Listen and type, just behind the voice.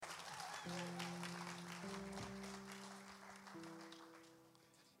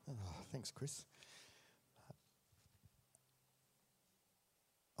Thanks, Chris.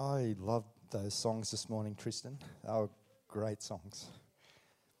 I loved those songs this morning, Tristan. They were great songs.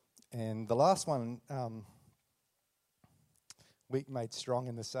 And the last one, Weak Made Strong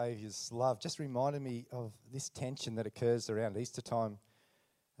in the Saviour's Love, just reminded me of this tension that occurs around Easter time.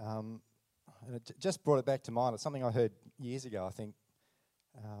 And it just brought it back to mind. It's something I heard years ago, I think,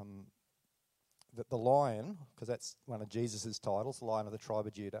 that the lion, because that's one of Jesus' titles, the Lion of the tribe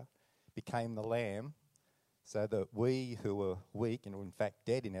of Judah, became the lamb so that we who were weak and were in fact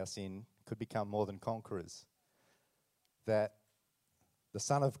dead in our sin could become more than conquerors. That the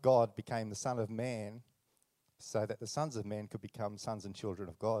Son of God became the Son of Man so that the sons of men could become sons and children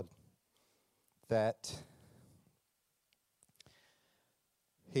of God. That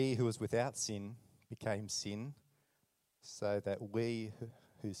he who was without sin became sin so that we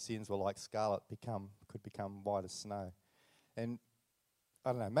whose sins were like scarlet could become white as snow. And I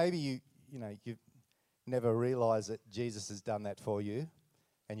don't know, maybe you've never realised that Jesus has done that for you,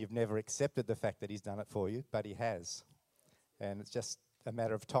 and you've never accepted the fact that he's done it for you, but he has. And it's just a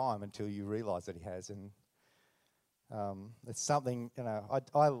matter of time until you realise that he has. And it's something,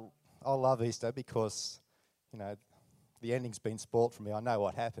 I love Easter because, the ending's been spoilt for me. I know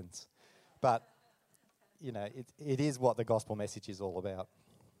what happens. But, it is what the gospel message is all about.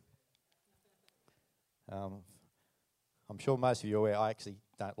 I'm sure most of you are aware I actually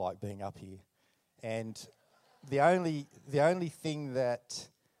don't like being up here. And the only thing that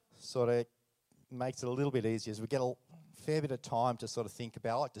sort of makes it a little bit easier is we get a fair bit of time to sort of think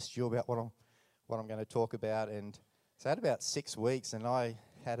about. I like to stew about what I'm going to talk about. And so I had about 6 weeks, and I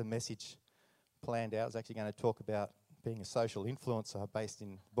had a message planned out. I was actually going to talk about being a social influencer based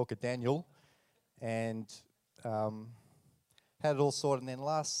in the book of Daniel, and had it all sorted. And then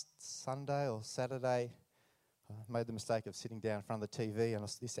last Sunday or Saturday, I made the mistake of sitting down in front of the TV, and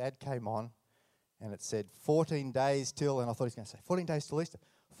this ad came on, and it said 14 days till, and I thought he was going to say 14 days till Easter,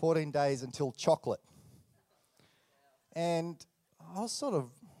 14 days until chocolate. And I was sort of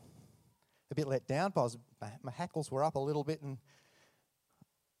a bit let down, but my hackles were up a little bit, and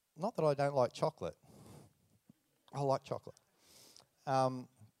not that I don't like chocolate. I like chocolate. But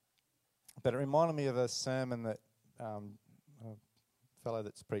it reminded me of a sermon that a fellow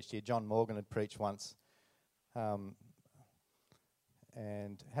that's preached here, John Morgan, had preached once, and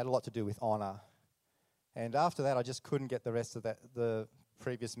had a lot to do with honour. And after that, I just couldn't get the rest of the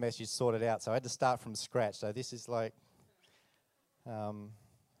previous message sorted out, so I had to start from scratch. So this is like,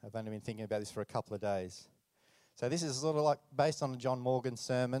 I've only been thinking about this for a couple of days. So this is sort of like based on a John Morgan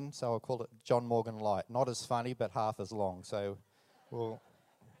sermon, so I'll call it John Morgan Light. Not as funny, but half as long. So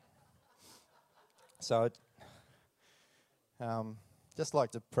just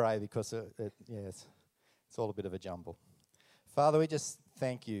like to pray because it's all a bit of a jumble. Father, we just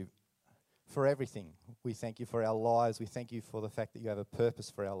thank you for everything. We thank you for our lives. We thank you for the fact that you have a purpose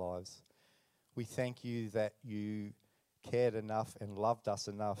for our lives. We thank you that you cared enough and loved us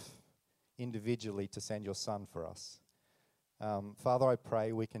enough individually to send your Son for us. Father, I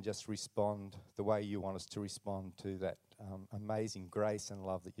pray we can just respond the way you want us to respond to that amazing grace and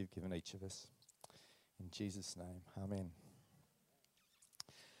love that you've given each of us. In Jesus' name, amen.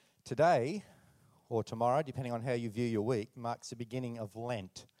 Today, or tomorrow, depending on how you view your week, marks the beginning of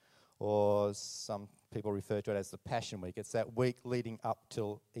Lent, or some people refer to it as the Passion Week. It's that week leading up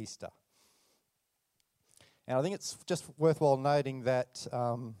till Easter. And I think it's just worthwhile noting that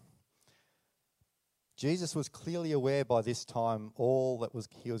Jesus was clearly aware by this time all that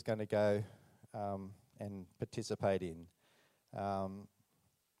he was going to go and participate in.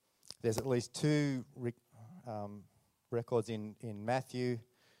 There's at least two records in Matthew,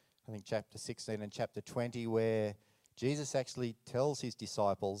 I think chapter 16 and chapter 20, where Jesus actually tells his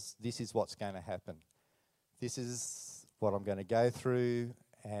disciples, this is what's going to happen. This is what I'm going to go through,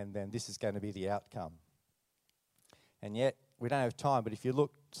 and then this is going to be the outcome. And yet, we don't have time, but if you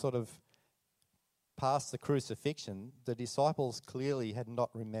look sort of past the crucifixion, the disciples clearly had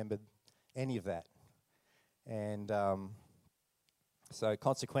not remembered any of that. And so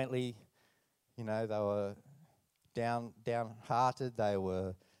consequently, they were downhearted, they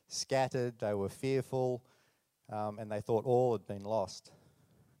were scattered, they were fearful, and they thought all had been lost.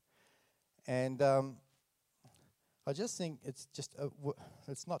 And I just think it's just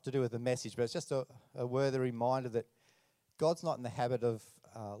it's not to do with the message, but it's just a worthy reminder that God's not in the habit of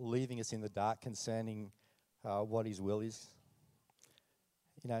leaving us in the dark concerning what his will is.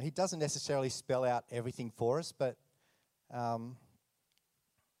 He doesn't necessarily spell out everything for us, but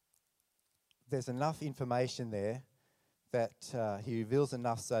there's enough information there that he reveals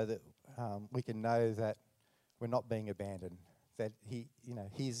enough so that we can know that we're not being abandoned, that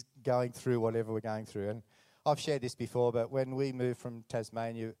he's going through whatever we're going through. And I've shared this before, but when we moved from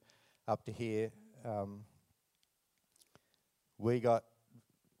Tasmania up to here,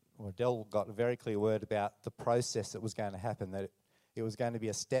 Dell got a very clear word about the process that was going to happen, that it was going to be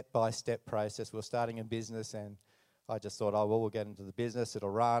a step-by-step process. We were starting a business, and I just thought, we'll get into the business, it'll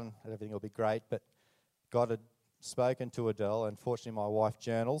run, everything will be great. But God had spoken to Adele, and fortunately my wife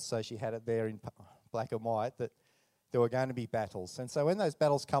journals, so she had it there in black and white, that there were going to be battles. And so when those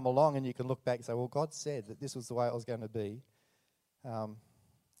battles come along and you can look back and say, well, God said that this was the way it was going to be,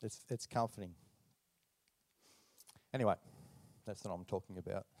 it's comforting. Anyway, that's what I'm talking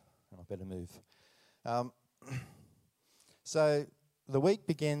about, and I better move. So the week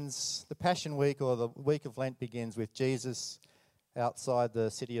begins, the Passion Week or the week of Lent begins with Jesus outside the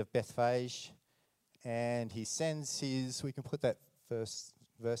city of Bethphage, and he sends we can put that first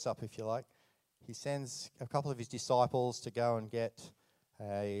verse up if you like. He sends a couple of his disciples to go and get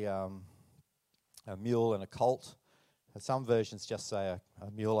a mule and a colt. Some versions just say a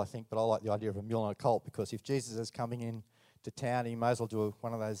mule, I think, but I like the idea of a mule and a colt, because if Jesus is coming in to town, he may as well do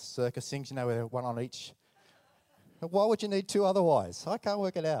one of those circus things, where one on each. Why would you need two otherwise? I can't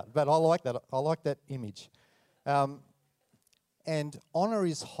work it out, but I like that. I like that image. And honour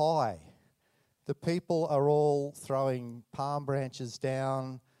is high. The people are all throwing palm branches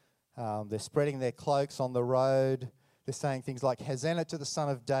down. They're spreading their cloaks on the road. They're saying things like, Hosanna to the Son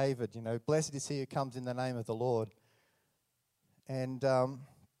of David. Blessed is he who comes in the name of the Lord. And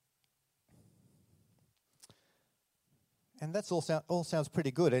that's all sounds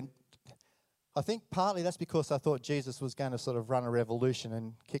pretty good. And I think partly that's because I thought Jesus was going to sort of run a revolution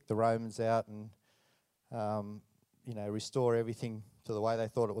and kick the Romans out and, restore everything to the way they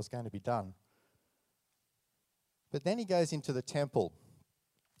thought it was going to be done. But then he goes into the temple,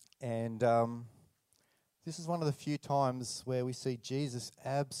 and this is one of the few times where we see Jesus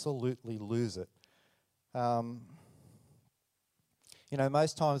absolutely lose it.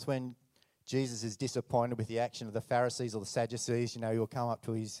 Most times when Jesus is disappointed with the action of the Pharisees or the Sadducees, he'll come up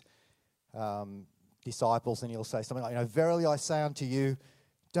to his disciples and he'll say something like, verily I say unto you,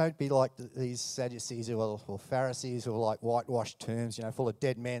 don't be like these Sadducees or Pharisees who are like whitewashed tombs, full of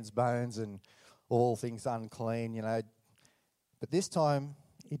dead men's bones and all things unclean, But this time,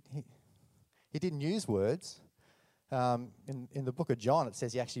 he didn't use words. In the book of John, it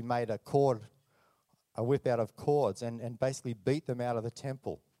says he actually made a whip out of cords and basically beat them out of the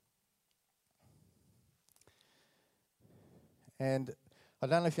temple. And I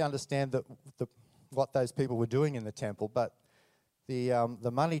don't know if you understand what those people were doing in the temple, but the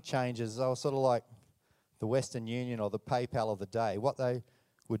money changers, they were sort of like the Western Union or the PayPal of the day. What they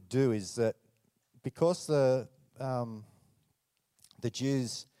would do is that because the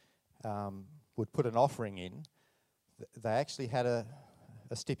Jews would put an offering in, they actually had a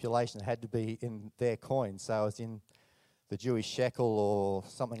stipulation that had to be in their coin, so it's in the Jewish shekel or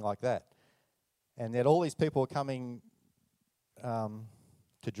something like that. And then all these people were coming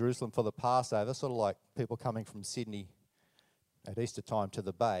to Jerusalem for the Passover, sort of like people coming from Sydney at Easter time to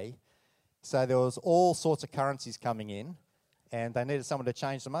the Bay. So there was all sorts of currencies coming in, and they needed someone to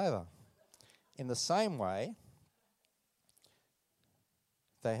change them over. In the same way,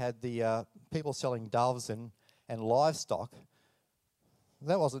 they had the people selling doves and livestock.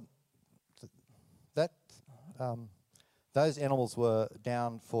 Those animals were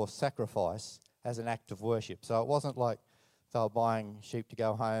down for sacrifice as an act of worship. So it wasn't like they were buying sheep to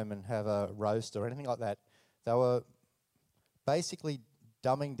go home and have a roast or anything like that. They were basically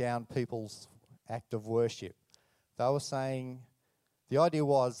dumbing down people's act of worship. They were saying, the idea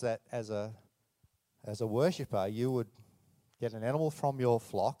was that as a worshipper, you would get an animal from your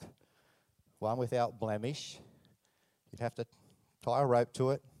flock, one without blemish. You'd have to tie a rope to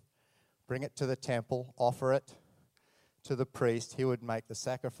it, bring it to the temple, offer it to the priest. He would make the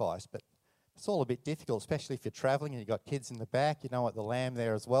sacrifice. But it's all a bit difficult, especially if you're travelling and you've got kids in the back. You don't want the lamb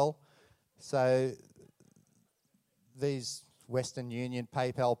there as well. So these Western Union,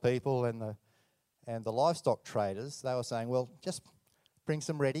 PayPal people and the livestock traders, they were saying, well, just bring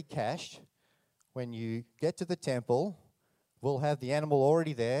some ready cash. When you get to the temple, we'll have the animal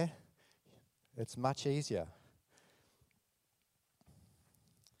already there. It's much easier.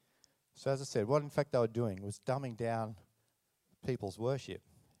 So as I said, what in fact they were doing was dumbing down people's worship.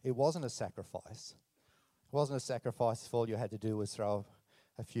 It wasn't a sacrifice. It wasn't a sacrifice if all you had to do was throw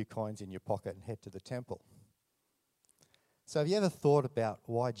a few coins in your pocket and head to the temple. So have you ever thought about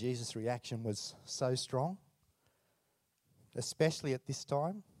why Jesus' reaction was so strong? Especially at this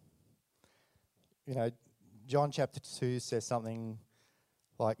time? John chapter 2 says something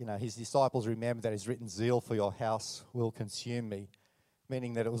like, his disciples remembered that it's written, zeal for your house will consume me,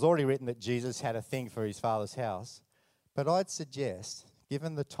 meaning that it was already written that Jesus had a thing for his Father's house. But I'd suggest,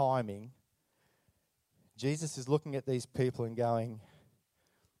 given the timing, Jesus is looking at these people and going,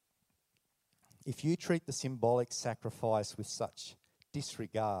 if you treat the symbolic sacrifice with such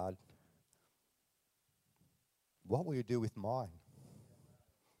disregard, what will you do with mine?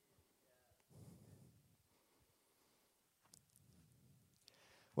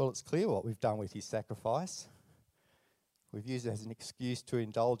 Well, it's clear what we've done with his sacrifice. We've used it as an excuse to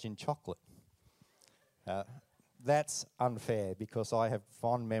indulge in chocolate. That's unfair because I have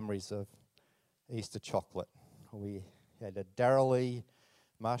fond memories of Easter chocolate. We had a Darrelly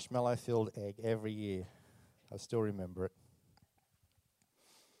marshmallow-filled egg every year. I still remember it.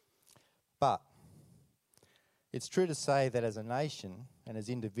 But it's true to say that as a nation and as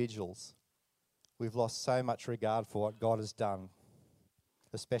individuals, we've lost so much regard for what God has done,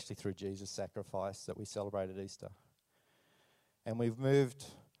 especially through Jesus' sacrifice that we celebrate at Easter. And we've moved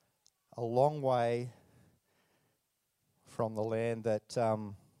a long way from the land that,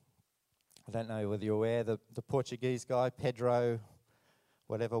 I don't know whether you're aware, the Portuguese guy, Pedro,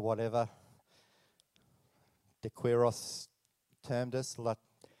 whatever, de Quiros termed us, La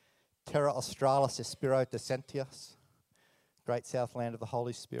Terra Australis Espiro de Sentios, great south land of the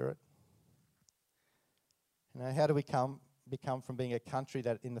Holy Spirit. How do we become from being a country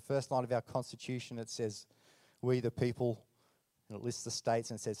that in the first line of our constitution it says, we the people, and it lists the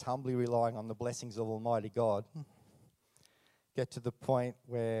states and it says, humbly relying on the blessings of Almighty God, get to the point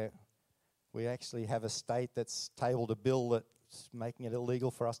where we actually have a state that's tabled a bill that's making it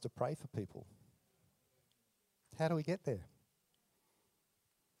illegal for us to pray for people? How do we get there?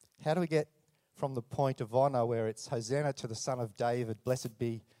 How do we get from the point of honour where it's Hosanna to the Son of David, blessed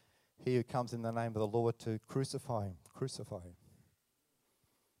be he who comes in the name of the Lord, to crucify him, crucify him?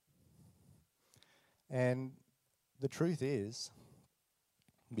 And the truth is,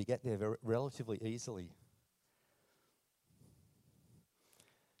 we get there relatively easily.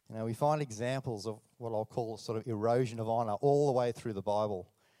 We find examples of what I'll call sort of erosion of honour all the way through the Bible.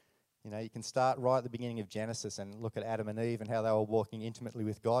 You can start right at the beginning of Genesis and look at Adam and Eve and how they were walking intimately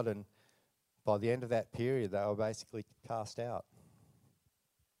with God, and by the end of that period, they were basically cast out.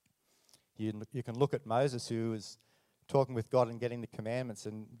 You can look at Moses, who was talking with God and getting the commandments,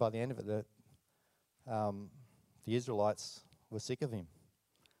 and by the end of it, the Israelites were sick of him.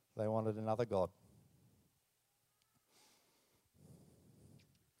 They wanted another God.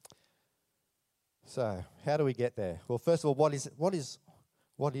 So, how do we get there? Well, first of all, what is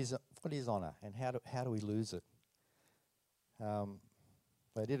honour, and how do we lose it? I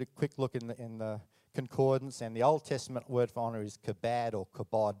did a quick look in the concordance, and the Old Testament word for honour is kabad or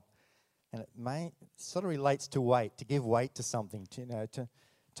kabod, and it sort of relates to weight, to give weight to something,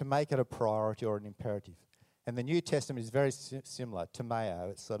 to make it a priority or an imperative. And the New Testament is very similar, tameo.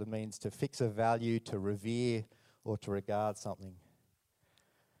 It sort of means to fix a value, to revere, or to regard something.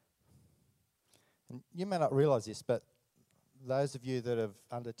 And you may not realise this, but those of you that have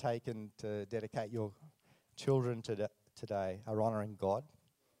undertaken to dedicate your children today are honouring God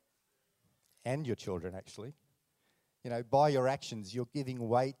and your children, actually. By your actions, you're giving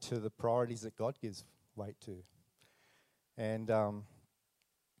weight to the priorities that God gives weight to. And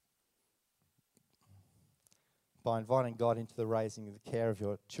by inviting God into the raising and the care of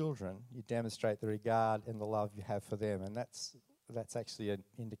your children, you demonstrate the regard and the love you have for them. And that's actually an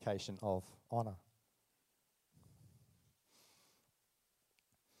indication of honour.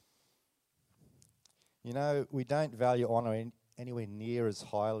 We don't value honour anywhere near as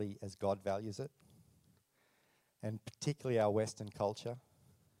highly as God values it, and particularly our Western culture.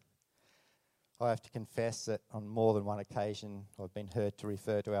 I have to confess that on more than one occasion I've been heard to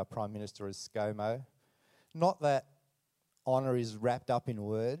refer to our Prime Minister as ScoMo. Not that honour is wrapped up in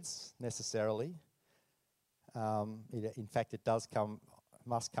words necessarily. In fact, it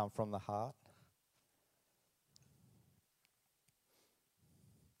must come from the heart.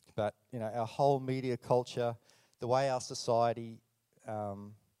 But, our whole media culture, the way our society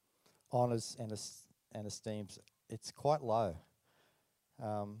honours and esteems, it's quite low.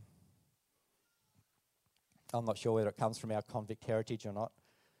 I'm not sure whether it comes from our convict heritage or not.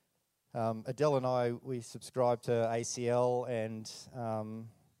 Adele and I, we subscribe to ACL, and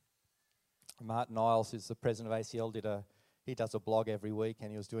Martin Iles, who's the president of ACL, he does a blog every week,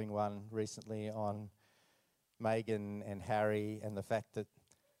 and he was doing one recently on Meghan and Harry and the fact that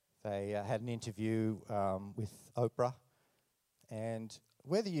they had an interview with Oprah, and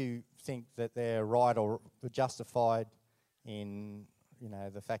whether you think that they're right or justified in,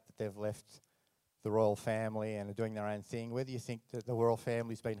 the fact that they've left the royal family and are doing their own thing, whether you think that the royal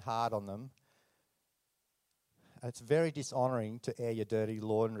family's been hard on them, it's very dishonouring to air your dirty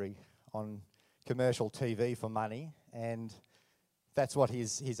laundry on commercial TV for money, and that's what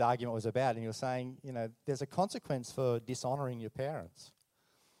his argument was about. And he was saying, there's a consequence for dishonouring your parents.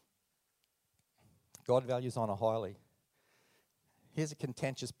 God values honour highly. Here's a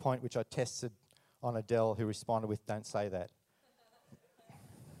contentious point which I tested on Adele, who responded with, "Don't say that."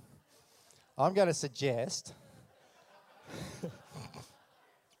 I'm going to suggest,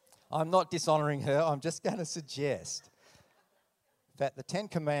 I'm not dishonouring her, I'm just going to suggest that the 10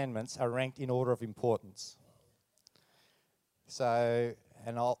 Commandments are ranked in order of importance. So,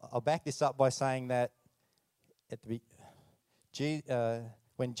 and I'll back this up by saying that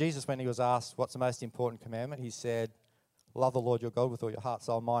when he was asked what's the most important commandment, he said, love the Lord your God with all your heart,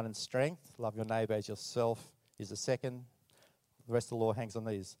 soul, mind and strength. Love your neighbour as yourself is the second. The rest of the law hangs on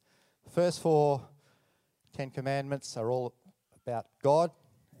these. The first 4 10 Commandments are all about God,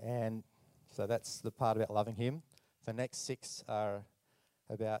 and so that's the part about loving him. The next 6 are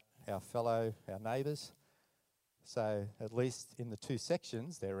about our neighbours. So at least in the 2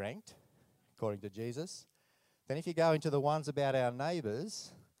 sections, they're ranked according to Jesus. Then if you go into the ones about our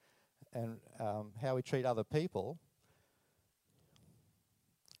neighbours and how we treat other people,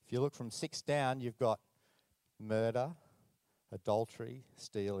 if you look from 6 down, you've got murder, adultery,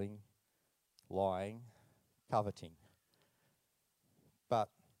 stealing, lying, coveting. But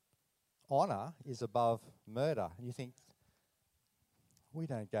honour is above murder. And you think, we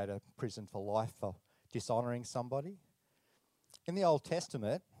don't go to prison for life for dishonouring somebody. In the Old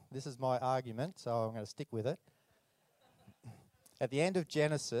Testament, this is my argument, so I'm going to stick with it. At the end of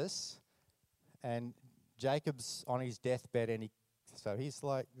Genesis, and Jacob's on his deathbed, and so he's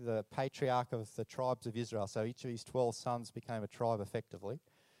like the patriarch of the tribes of Israel. So each of his 12 sons became a tribe effectively.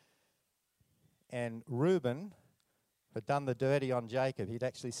 And Reuben had done the dirty on Jacob. He'd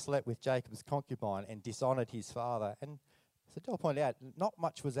actually slept with Jacob's concubine and dishonoured his father. And so I'll point out, not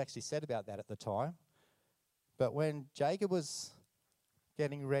much was actually said about that at the time. But when Jacob was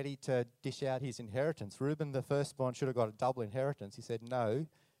getting ready to dish out his inheritance, Reuben, the firstborn, should have got a double inheritance. He said, no,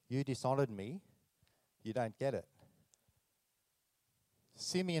 you dishonoured me, you don't get it.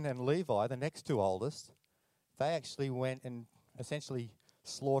 Simeon and Levi, the next 2 oldest, they actually went and essentially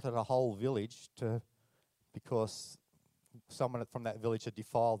slaughtered a whole village because someone from that village had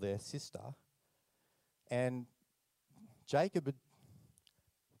defiled their sister. And Jacob had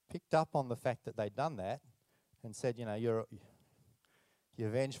picked up on the fact that they'd done that and said, you're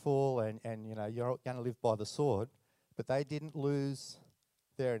vengeful and you're going to live by the sword. But they didn't lose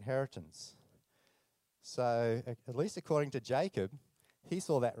their inheritance. So at least according to Jacob, he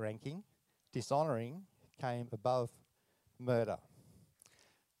saw that ranking. Dishonouring came above murder.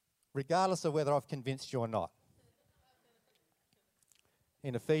 Regardless of whether I've convinced you or not.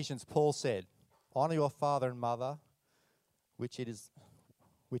 In Ephesians, Paul said, honour your father and mother, which is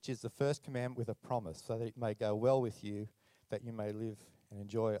the first commandment with a promise, so that it may go well with you, that you may live and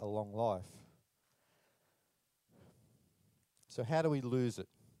enjoy a long life. So how do we lose it?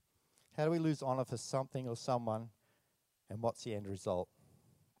 How do we lose honour for something or someone, and what's the end result?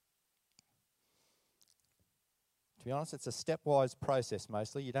 To be honest, it's a stepwise process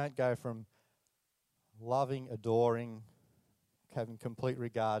mostly. You don't go from loving, adoring, having complete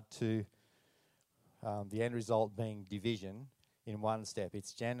regard to the end result being division in one step.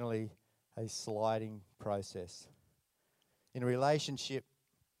 It's generally a sliding process. In a relationship,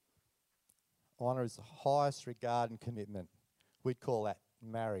 honour is the highest regard and commitment. We'd call that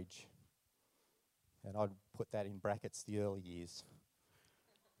marriage. And I'd put that in brackets, the early years.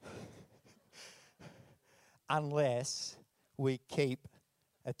 Unless we keep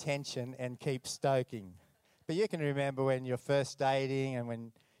attention and keep stoking. But you can remember when you're first dating and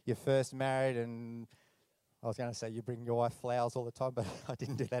when you're first married, and I was going to say you bring your wife flowers all the time, but I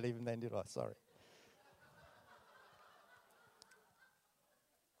didn't do that even then, did I? Sorry.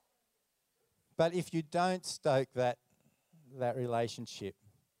 But if you don't stoke that relationship,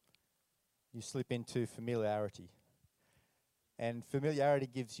 you slip into familiarity. And familiarity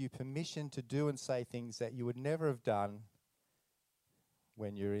gives you permission to do and say things that you would never have done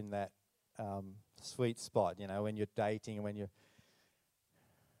when you're in that sweet spot, when you're dating, when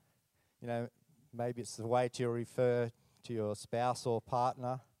maybe it's the way to refer to your spouse or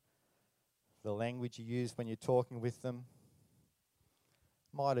partner, the language you use when you're talking with them.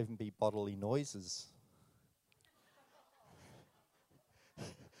 Might even be bodily noises.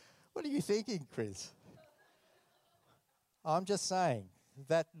 What are you thinking, Chris? I'm just saying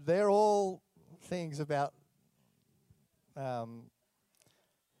that they're all things about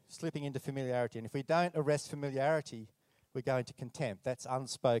slipping into familiarity. And if we don't arrest familiarity, we go into contempt. That's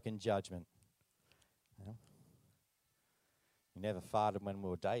unspoken judgment. You know? We never farted when we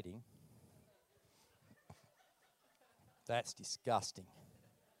were dating. That's disgusting.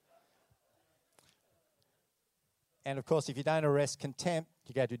 And of course, if you don't arrest contempt,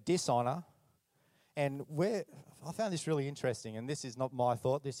 you go to dishonour. And I found this really interesting, and this is not my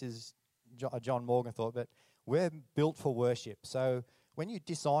thought, this is a John Morgan thought, but we're built for worship. So when you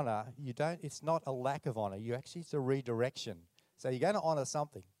dishonour, it's not a lack of honour, it's a redirection. So you're going to honour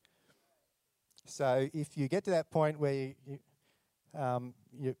something. So if you get to that point where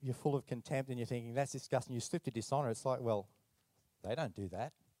you're full of contempt and you're thinking, that's disgusting, you slip to dishonour, it's like, well, they don't do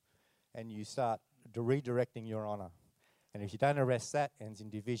that. And you start redirecting your honour. And if you don't arrest that, it ends in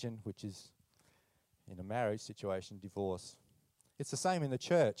division, which is, in a marriage situation, divorce. It's the same in the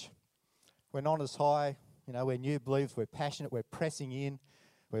church. When honour's high, we're new believers, we're passionate, we're pressing in,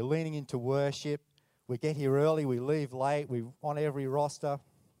 we're leaning into worship, we get here early, we leave late, we on every roster.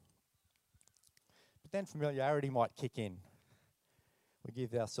 But then familiarity might kick in. We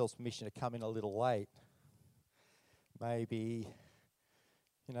give ourselves permission to come in a little late. Maybe,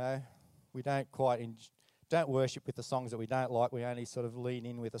 we don't don't worship with the songs that we don't like, we only sort of lean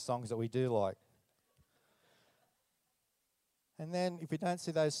in with the songs that we do like. And then if we don't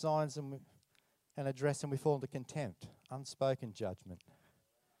see those signs and address them, we fall into contempt, unspoken judgment.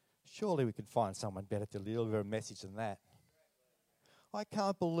 Surely we could find someone better to deliver a message than that. I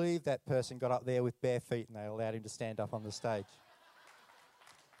can't believe that person got up there with bare feet and they allowed him to stand up on the stage.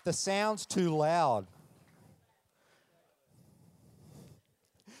 The sound's too loud.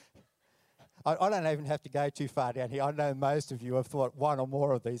 I don't even have to go too far down here. I know most of you have thought one or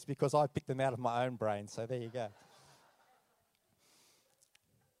more of these because I picked them out of my own brain, so there you go.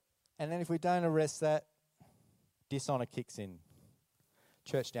 And then if we don't arrest that, dishonour kicks in.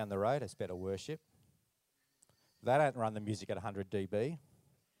 Church down the road has better worship. They don't run the music at 100 dB.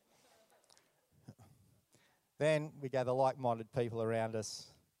 Then we gather like-minded people around us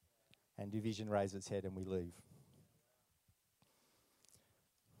and division raises its head and we leave.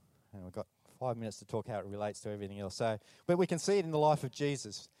 And we've got 5 minutes to talk how it relates to everything else. But we can see it in the life of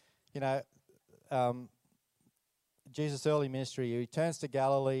Jesus. Jesus' early ministry, he returns to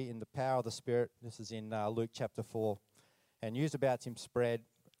Galilee in the power of the Spirit. This is in Luke chapter 4. And news about him spread.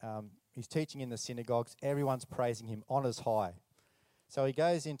 He's teaching in the synagogues. Everyone's praising him. Honour's high. So he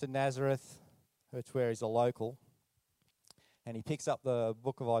goes into Nazareth, which where he's a local. And he picks up the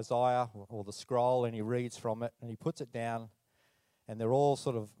book of Isaiah or the scroll and he reads from it. And he puts it down. And they're all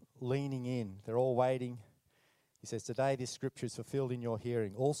sort of leaning in. They're all waiting. He says, today this scripture is fulfilled in your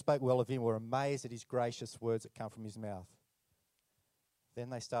hearing. All spoke well of him, were amazed at his gracious words that come from his mouth.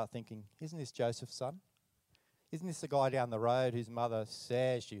 Then they start thinking, isn't this Joseph's son? Isn't this the guy down the road whose mother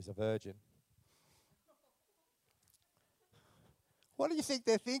says she's a virgin? What do you think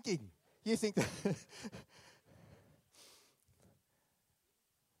they're thinking? You think that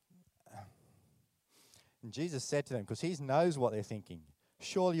And Jesus said to them, because he knows what they're thinking,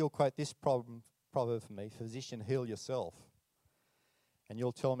 surely you'll quote this proverb for me, physician, heal yourself. And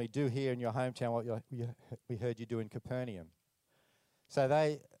you'll tell me, do here in your hometown what we heard you do in Capernaum. So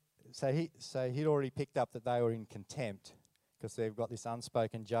he'd already picked up that they were in contempt because they've got this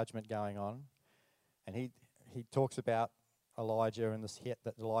unspoken judgment going on. And he talks about Elijah and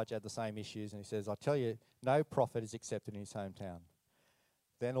that Elijah had the same issues. And he says, I tell you, no prophet is accepted in his hometown.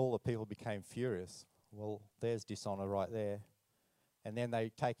 Then all the people became furious. Well, there's dishonour right there. And then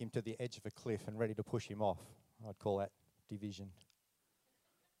they take him to the edge of a cliff and ready to push him off. I'd call that division.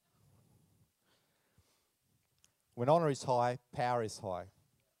 When honour is high, power is high.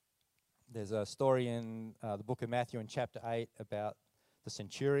 There's a story in the book of Matthew in chapter 8 about the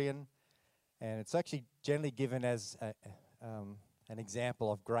centurion. And it's actually generally given as an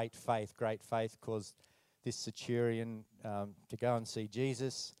example of great faith. Great faith caused this centurion to go and see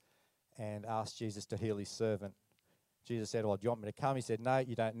Jesus and ask Jesus to heal his servant. Jesus said, well, do you want me to come? He said, no,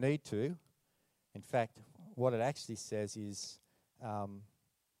 you don't need to. In fact, what it actually says is, I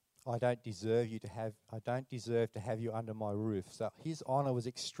don't deserve to have you under my roof. So his honour was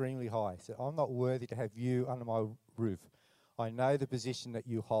extremely high. He said, I'm not worthy to have you under my roof. I know the position that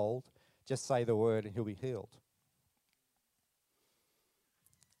you hold. Just say the word and he'll be healed.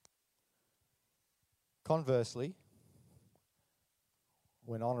 Conversely,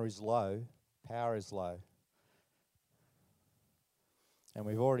 when honour is low, power is low. And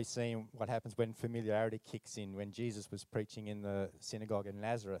we've already seen what happens when familiarity kicks in, when Jesus was preaching in the synagogue in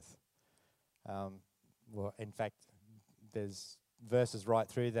Nazareth. In fact, there's verses right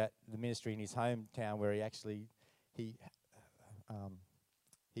through that, the ministry in his hometown where he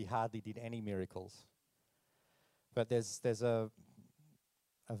he hardly did any miracles. But there's a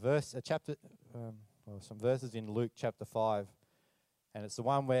verse, a chapter, or some verses in Luke chapter 5, and it's the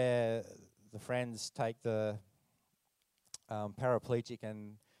one where the friends take the paraplegic,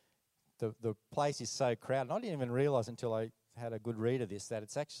 and the place is so crowded. And I didn't even realise until I had a good read of this that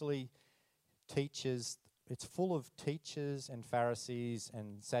it's actually teachers. It's full of teachers and Pharisees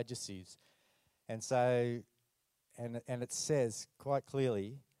and Sadducees. And so, and it says quite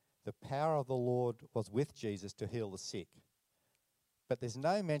clearly, the power of the Lord was with Jesus to heal the sick. But there's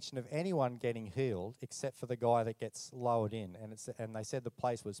no mention of anyone getting healed except for the guy that gets lowered in. And they said the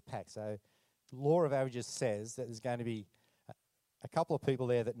place was packed. So law of averages says that there's going to be a couple of people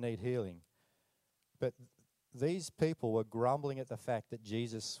there that need healing. But these people were grumbling at the fact that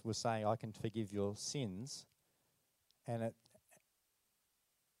Jesus was saying, I can forgive your sins.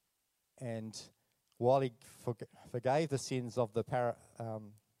 And while he forgave the sins of the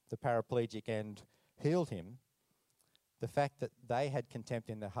paraplegic and healed him, the fact that they had contempt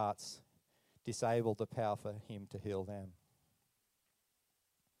in their hearts disabled the power for him to heal them.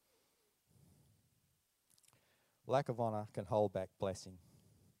 Lack of honour can hold back blessing.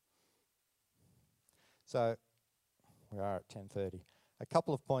 So, we are at 10:30. A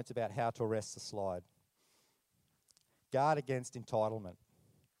couple of points about how to arrest the slide. Guard against entitlement,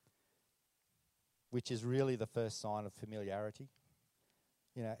 which is really the first sign of familiarity.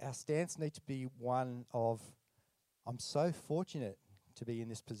 You know, our stance needs to be one of, I'm so fortunate to be in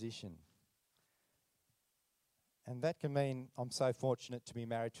this position. And that can mean I'm so fortunate to be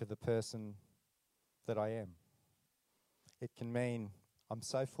married to the person that I am. It can mean I'm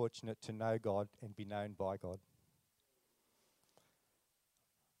so fortunate to know God and be known by God.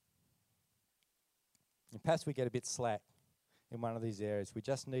 And perhaps we get a bit slack in one of these areas. We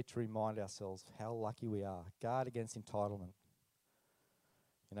just need to remind ourselves how lucky we are. Guard against entitlement.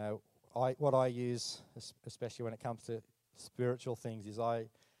 You know, what I use, especially when it comes to spiritual things, is I,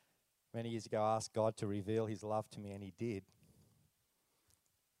 many years ago, asked God to reveal his love to me, and he did.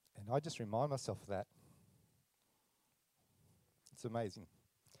 And I just remind myself of that. It's amazing.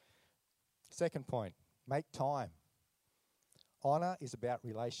 Second point, make time. Honour is about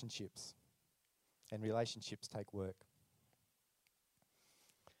relationships, and relationships take work.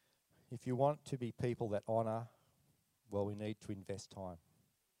 If you want to be people that honour, well, we need to invest time.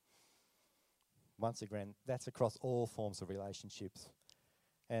 Once again, that's across all forms of relationships.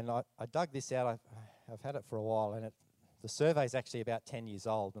 And I dug this out. I've had it for a while, and the survey is actually about 10 years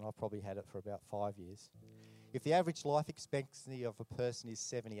old, and I've probably had it for about 5 years. If the average life expectancy of a person is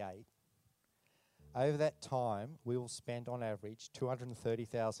 78, over that time, we will spend on average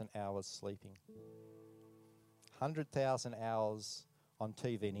 230,000 hours sleeping, 100,000 hours on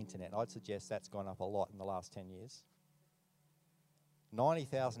TV and internet. I'd suggest that's gone up a lot in the last 10 years.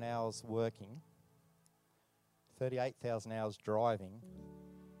 90,000 hours working, 38,000 hours driving,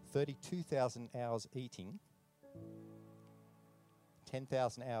 32,000 hours eating,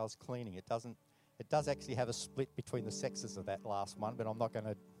 10,000 hours cleaning. It does actually have a split between the sexes of that last one, but I'm not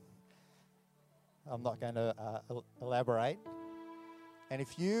going to elaborate. And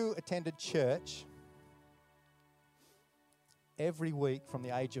if you attended church every week from the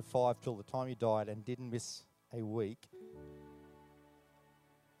age of 5 till the time you died and didn't miss a week,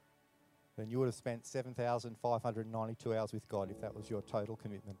 then you would have spent 7,592 hours with God if that was your total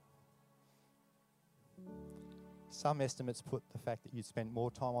commitment. Some estimates put the fact that you spent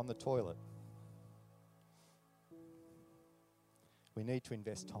more time on the toilet. We need to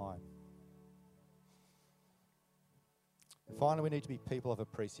invest time. And finally, we need to be people of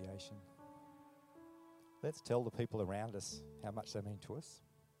appreciation. Let's tell the people around us how much they mean to us.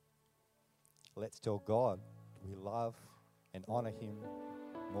 Let's tell God we love and honour him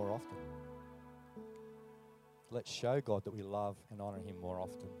more often. Let's show God that we love and honour him more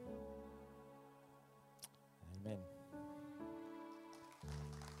often.